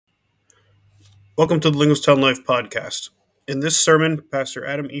Welcome to the Lingostown Life podcast. In this sermon, Pastor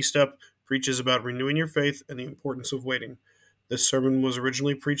Adam Eastep preaches about renewing your faith and the importance of waiting. This sermon was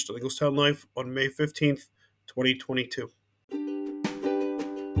originally preached at Lingostown Life on May 15th, 2022.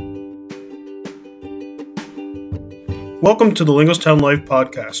 Welcome to the Lingostown Life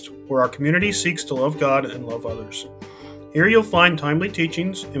podcast, where our community seeks to love God and love others. Here you'll find timely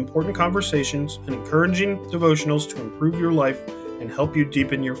teachings, important conversations, and encouraging devotionals to improve your life and help you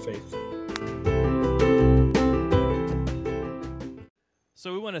deepen your faith.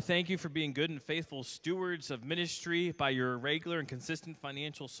 So we want to thank you for being good and faithful stewards of ministry by your regular and consistent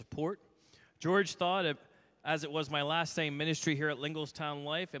financial support. George thought, as it was my last day in ministry here at Lingostown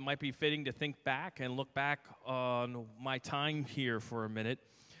Life, it might be fitting to think back and look back on my time here for a minute.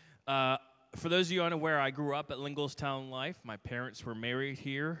 For those of you unaware, I grew up at Lingostown Life. My parents were married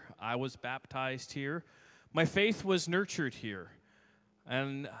here. I was baptized here. My faith was nurtured here,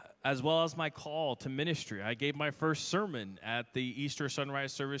 and as well as my call to ministry. I gave my first sermon at the Easter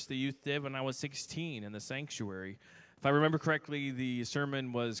sunrise service the youth did when I was 16 in the sanctuary. If I remember correctly, the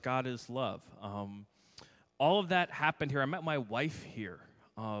sermon was God is Love. All of that happened here. I met my wife here.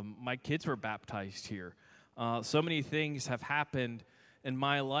 My kids were baptized here. So many things have happened in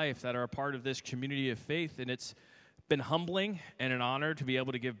my life that are a part of this community of faith, and it's been humbling and an honor to be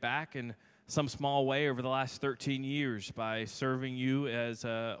able to give back in some small way over the last 13 years by serving you as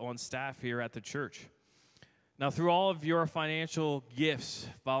on staff here at the church. Now, through all of your financial gifts,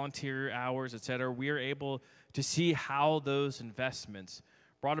 volunteer hours, etc., we are able to see how those investments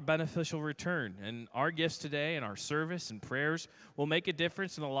brought a beneficial return. And our gifts today and our service and prayers will make a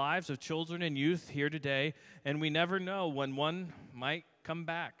difference in the lives of children and youth here today, and we never know when one might come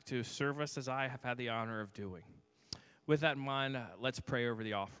back to serve us as I have had the honor of doing. With that in mind, let's pray over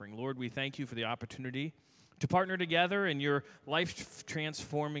the offering. Lord, we thank you for the opportunity to partner together in your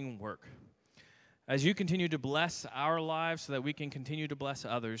life-transforming work. As you continue to bless our lives so that we can continue to bless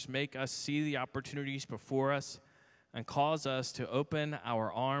others, make us see the opportunities before us and cause us to open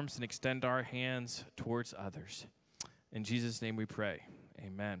our arms and extend our hands towards others. In Jesus' name we pray.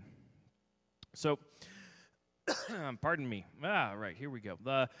 Amen. So, pardon me. Right, here we go.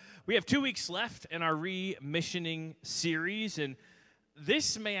 We have 2 weeks left in our remissioning series, and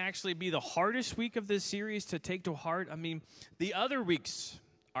this may actually be the hardest week of this series to take to heart. I mean, the other weeks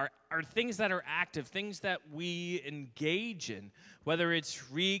are things that are active, things that we engage in, whether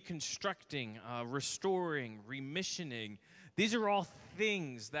it's reconstructing, restoring, remissioning. These are all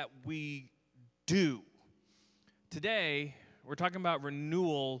things that we do. Today, we're talking about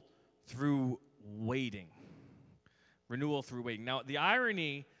renewal through waiting. Renewal through waiting. Now, the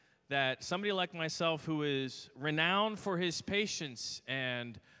irony that somebody like myself, who is renowned for his patience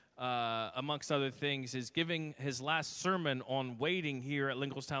and amongst other things, is giving his last sermon on waiting here at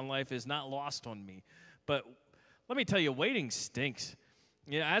Lingostown Life is not lost on me. But let me tell you, waiting stinks.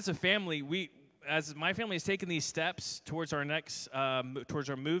 As a family, as my family has taken these steps towards our towards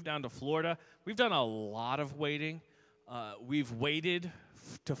our move down to Florida, we've done a lot of waiting. We've waited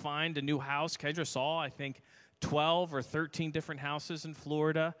to find a new house. Kendra saw, I think, 12 or 13 different houses in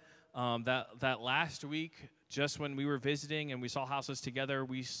Florida. That last week, just when we were visiting and we saw houses together,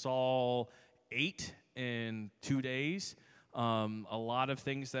 we saw 8 in 2 days. A lot of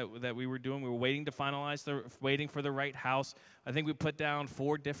things that we were doing. We were waiting to finalize, waiting for the right house. I think we put down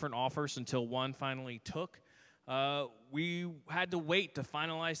 4 different offers until one finally took. We had to wait to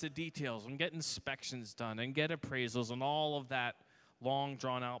finalize the details and get inspections done and get appraisals and all of that long,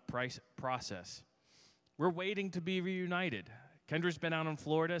 drawn-out process. We're waiting to be reunited. Kendra's been out in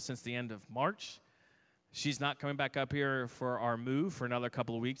Florida since the end of March. She's not coming back up here for our move for another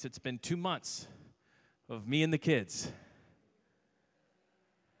couple of weeks. It's been 2 months of me and the kids.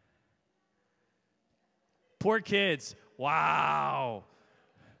 Poor kids. Wow.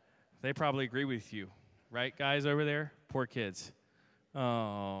 They probably agree with you, right, guys over there? Poor kids.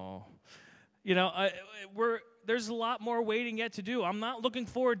 Oh. There's a lot more waiting yet to do. I'm not looking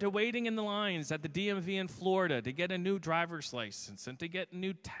forward to waiting in the lines at the DMV in Florida to get a new driver's license and to get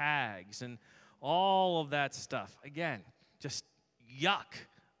new tags and all of that stuff. Again, just yuck.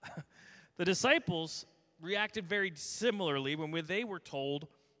 The disciples reacted very similarly when they were told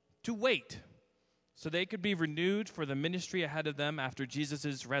to wait so they could be renewed for the ministry ahead of them after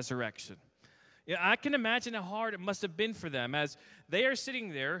Jesus' resurrection. I can imagine how hard it must have been for them as they are sitting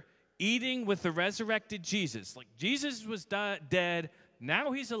there eating with the resurrected Jesus. Like, Jesus was dead,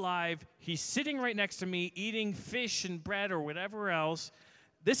 now he's alive, he's sitting right next to me eating fish and bread or whatever else.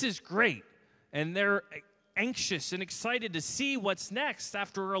 This is great. And they're anxious and excited to see what's next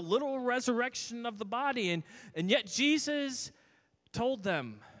after a little resurrection of the body. And yet Jesus told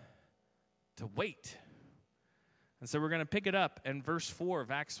them to wait. And so we're going to pick it up in verse 4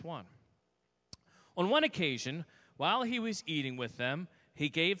 of Acts 1. On one occasion, while he was eating with them, he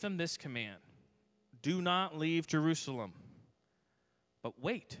gave them this command: do not leave Jerusalem, but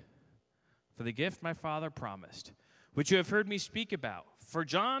wait for the gift my Father promised, which you have heard me speak about. For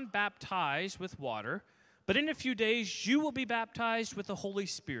John baptized with water, but in a few days you will be baptized with the Holy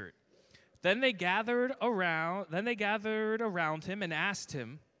Spirit. Then they gathered around him and asked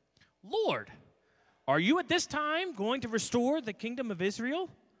him, Lord, are you at this time going to restore the kingdom of Israel?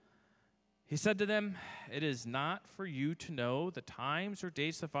 He said to them, it is not for you to know the times or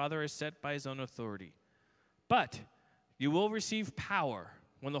dates the Father has set by his own authority, but you will receive power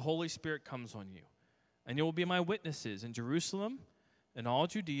when the Holy Spirit comes on you, and you will be my witnesses in Jerusalem and all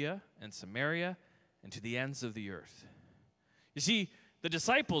Judea and Samaria and to the ends of the earth. You see, the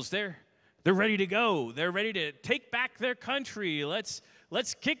disciples, they're ready to go. They're ready to take back their country. Let's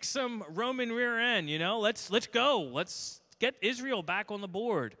kick some Roman rear end, you know. Let's go. Let's get Israel back on the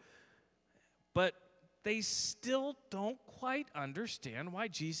board. But they still don't quite understand why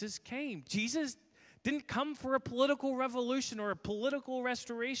Jesus came. Jesus didn't come for a political revolution or a political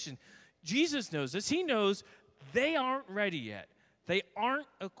restoration. Jesus knows this. He knows they aren't ready yet. They aren't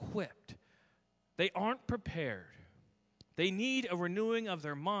equipped. They aren't prepared. They need a renewing of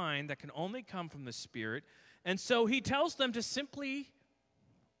their mind that can only come from the Spirit. And so he tells them to simply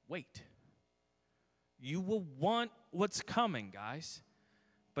wait. You will want what's coming, guys.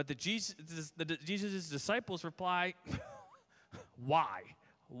 But Jesus' disciples reply, why?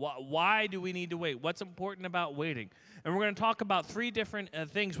 Why do we need to wait? What's important about waiting? And we're going to talk about three different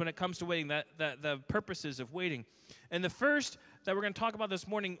things when it comes to waiting, the purposes of waiting. And the first that we're going to talk about this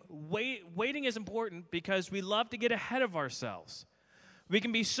morning, waiting is important because we love to get ahead of ourselves. We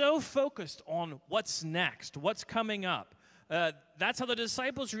can be so focused on what's next, what's coming up. That's how the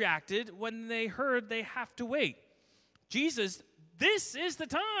disciples reacted when they heard they have to wait. Jesus, this is the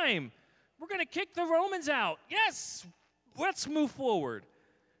time. We're going to kick the Romans out. Yes, let's move forward.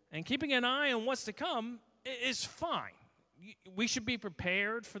 And keeping an eye on what's to come is fine. We should be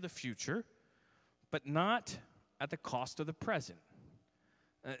prepared for the future, but not at the cost of the present.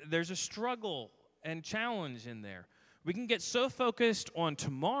 There's a struggle and challenge in there. We can get so focused on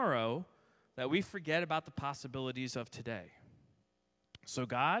tomorrow that we forget about the possibilities of today. So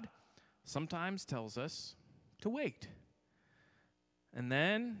God sometimes tells us to wait. And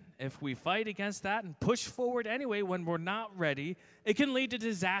then, if we fight against that and push forward anyway when we're not ready, it can lead to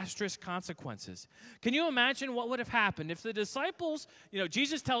disastrous consequences. Can you imagine what would have happened if the disciples,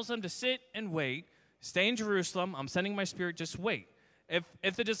 Jesus tells them to sit and wait, stay in Jerusalem, I'm sending my Spirit, just wait.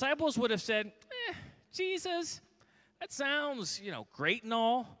 If the disciples would have said, Jesus, that sounds, great and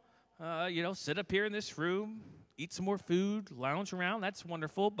all, sit up here in this room, eat some more food, lounge around, that's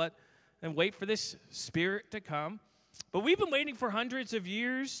wonderful, and wait for this Spirit to come. But we've been waiting for hundreds of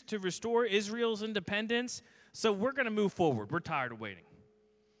years to restore Israel's independence, so we're going to move forward. We're tired of waiting.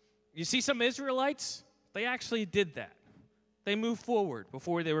 You see some Israelites, they actually did that. They moved forward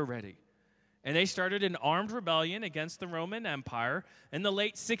before they were ready. And they started an armed rebellion against the Roman Empire in the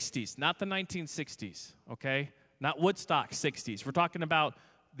late 60s, not the 1960s, okay? Not Woodstock 60s. We're talking about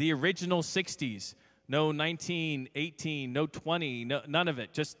the original 60s. No 19, 18, no 20, none of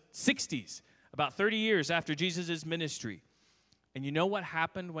it, just 60s. About 30 years after Jesus' ministry. And you know what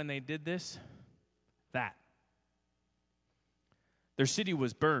happened when they did this? That. Their city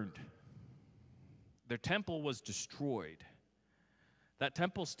was burned. Their temple was destroyed. That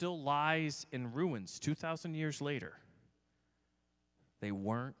temple still lies in ruins 2,000 years later. They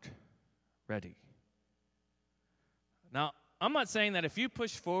weren't ready. Now, I'm not saying that if you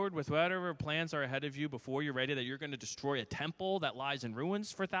push forward with whatever plans are ahead of you before you're ready, that you're going to destroy a temple that lies in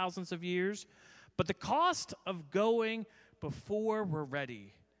ruins for thousands of years. But the cost of going before we're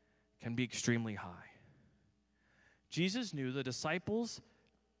ready can be extremely high. Jesus knew the disciples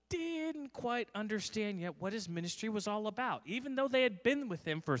didn't quite understand yet what his ministry was all about. Even though they had been with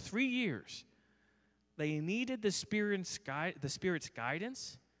him for 3 years, they needed the Spirit's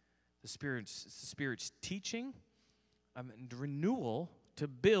guidance, the Spirit's teaching, and renewal to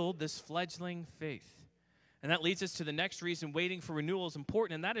build this fledgling faith. And that leads us to the next reason waiting for renewal is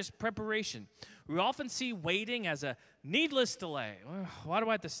important, and that is preparation. We often see waiting as a needless delay. Why do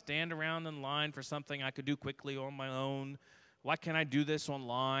I have to stand around in line for something I could do quickly on my own? Why can't I do this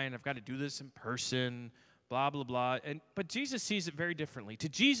online? I've got to do this in person, blah, blah, blah. But Jesus sees it very differently. To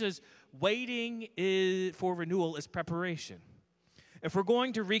Jesus, waiting for renewal is preparation. If we're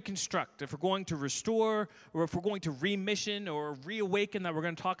going to reconstruct, if we're going to restore, or if we're going to remission or reawaken that we're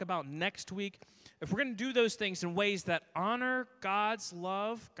going to talk about next week, if we're going to do those things in ways that honor God's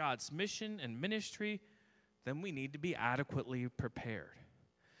love, God's mission and ministry, then we need to be adequately prepared.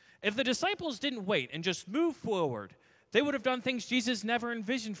 If the disciples didn't wait and just move forward, they would have done things Jesus never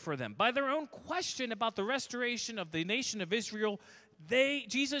envisioned for them. By their own question about the restoration of the nation of Israel,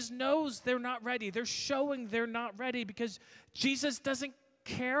 Jesus knows they're not ready. They're showing they're not ready because Jesus doesn't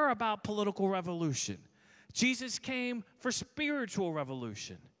care about political revolution. Jesus came for spiritual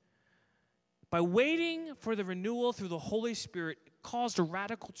revolution. By waiting for the renewal through the Holy Spirit, it caused a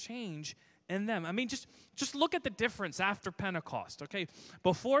radical change in them. I mean, just look at the difference after Pentecost, okay?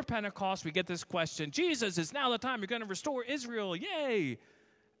 Before Pentecost, we get this question, Jesus, is now the time you're going to restore Israel, yay!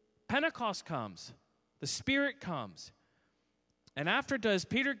 Pentecost comes, the Spirit comes, and after it does,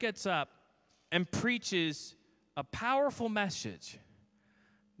 Peter gets up and preaches a powerful message,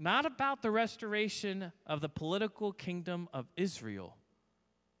 not about the restoration of the political kingdom of Israel,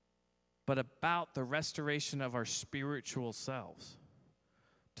 but about the restoration of our spiritual selves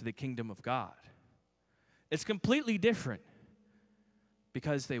to the kingdom of God. It's completely different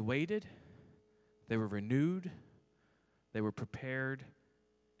because they waited, they were renewed, they were prepared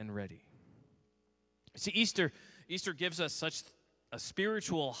and ready. See, Easter gives us such a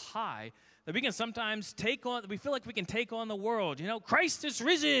spiritual high that we can sometimes we feel like we can take on the world. You know, Christ is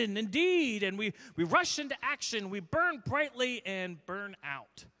risen indeed, and we rush into action, we burn brightly and burn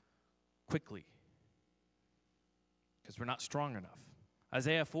out quickly because we're not strong enough.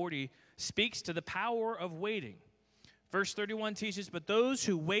 Isaiah 40 speaks to the power of waiting. Verse 31 teaches, "But those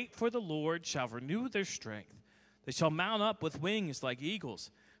who wait for the Lord shall renew their strength. They shall mount up with wings like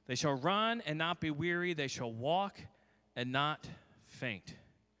eagles. They shall run and not be weary. They shall walk and not faint."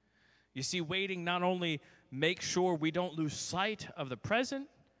 You see, waiting not only makes sure we don't lose sight of the present,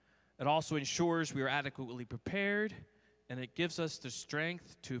 it also ensures we are adequately prepared, and it gives us the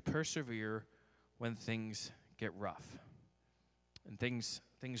strength to persevere when things get rough. And things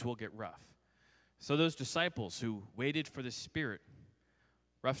will get rough. So those disciples who waited for the Spirit,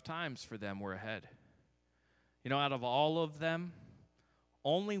 rough times for them were ahead. You know, out of all of them,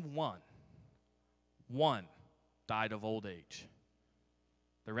 only one died of old age.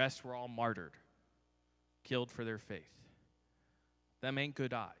 The rest were all martyred, killed for their faith. Them ain't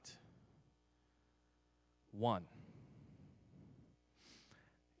good odds. One.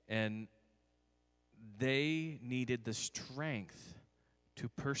 And they needed the strength to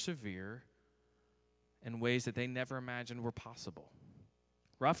persevere in ways that they never imagined were possible.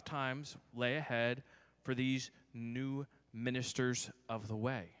 Rough times lay ahead for these new ministers of the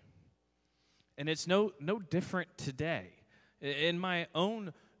way. And it's no different today. In my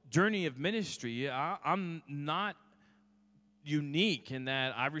own journey of ministry, I'm not unique in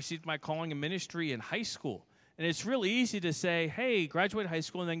that I received my calling in ministry in high school. And it's really easy to say, hey, graduate high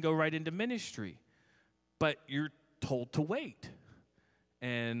school and then go right into ministry. But you're told to wait.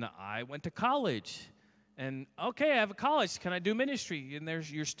 And I went to college. And, okay, I have a college. Can I do ministry? And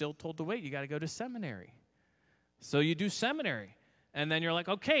you're still told to wait. You got to go to seminary. So you do seminary. And then you're like,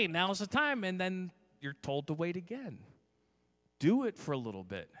 okay, now's the time. And then you're told to wait again. Do it for a little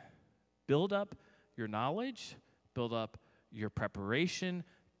bit. Build up your knowledge. Build up your preparation.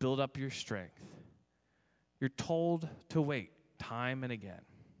 Build up your strength. You're told to wait time and again.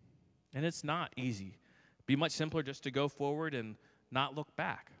 And it's not easy. It'd be much simpler just to go forward and not look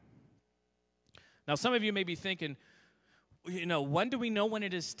back. Now, some of you may be thinking, you know, when do we know when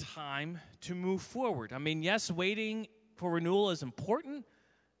it is time to move forward? I mean, yes, waiting for renewal is important,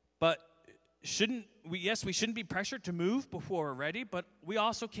 but we shouldn't be pressured to move before we're ready, but we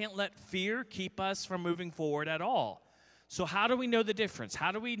also can't let fear keep us from moving forward at all. So how do we know the difference?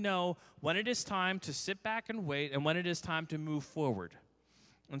 How do we know when it is time to sit back and wait and when it is time to move forward?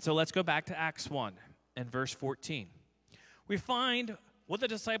 And so let's go back to Acts 1 and verse 14. We find what the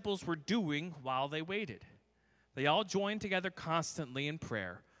disciples were doing while they waited. They all joined together constantly in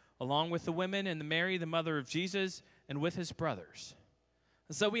prayer, along with the women and Mary, the mother of Jesus, and with his brothers.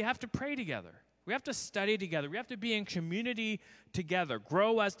 And so we have to pray together. We have to study together. We have to be in community together,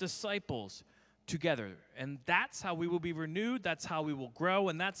 grow as disciples together. And that's how we will be renewed, that's how we will grow,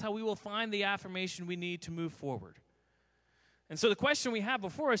 and that's how we will find the affirmation we need to move forward. And so the question we have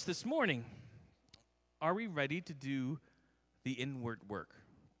before us this morning, are we ready to do the inward work?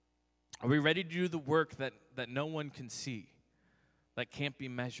 Are we ready to do the work that no one can see, that can't be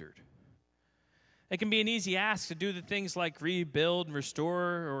measured? It can be an easy ask to do the things like rebuild and restore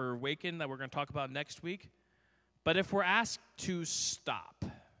or awaken that we're going to talk about next week. But if we're asked to stop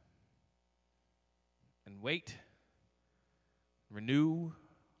and wait, renew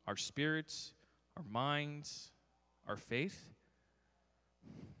our spirits, our minds, our faith,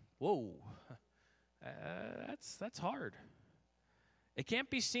 whoa, That's hard. It can't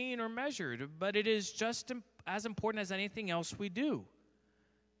be seen or measured, but it is just as important as anything else we do.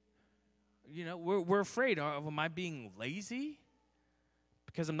 You know, we're afraid of, am I being lazy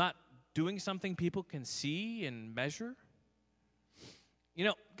because I'm not doing something people can see and measure? You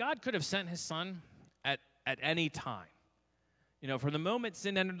know, God could have sent his son at any time. You know, from the moment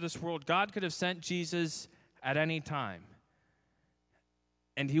sin entered this world, God could have sent Jesus at any time.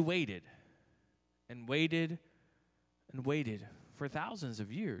 And he waited and waited and waited for thousands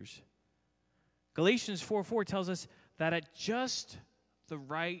of years. Galatians 4:4 tells us that at just the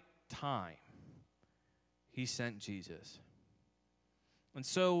right time, he sent Jesus. And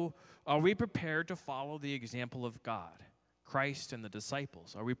so, are we prepared to follow the example of God, Christ and the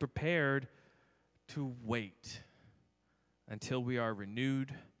disciples? Are we prepared to wait until we are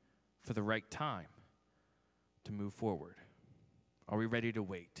renewed for the right time to move forward? Are we ready to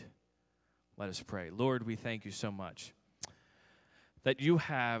wait? Let us pray. Lord, we thank you so much that you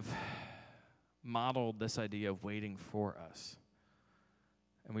have modeled this idea of waiting for us.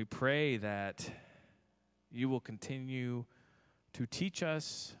 And we pray that you will continue to teach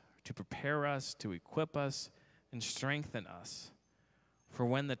us, to prepare us, to equip us, and strengthen us for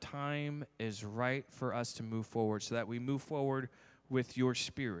when the time is right for us to move forward, so that we move forward with your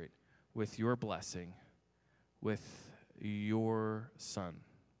Spirit, with your blessing, with your Son,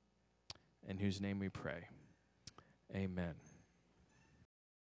 in whose name we pray. Amen.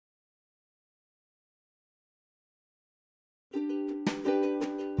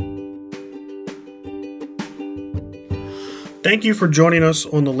 Thank you for joining us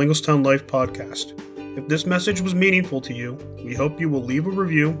on the Lingostown Life podcast. If this message was meaningful to you, we hope you will leave a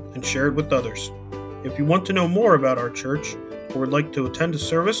review and share it with others. If you want to know more about our church or would like to attend a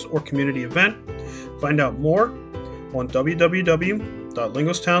service or community event, find out more on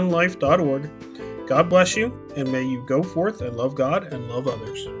www.lingostownlife.org. God bless you, and may you go forth and love God and love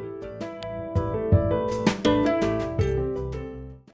others.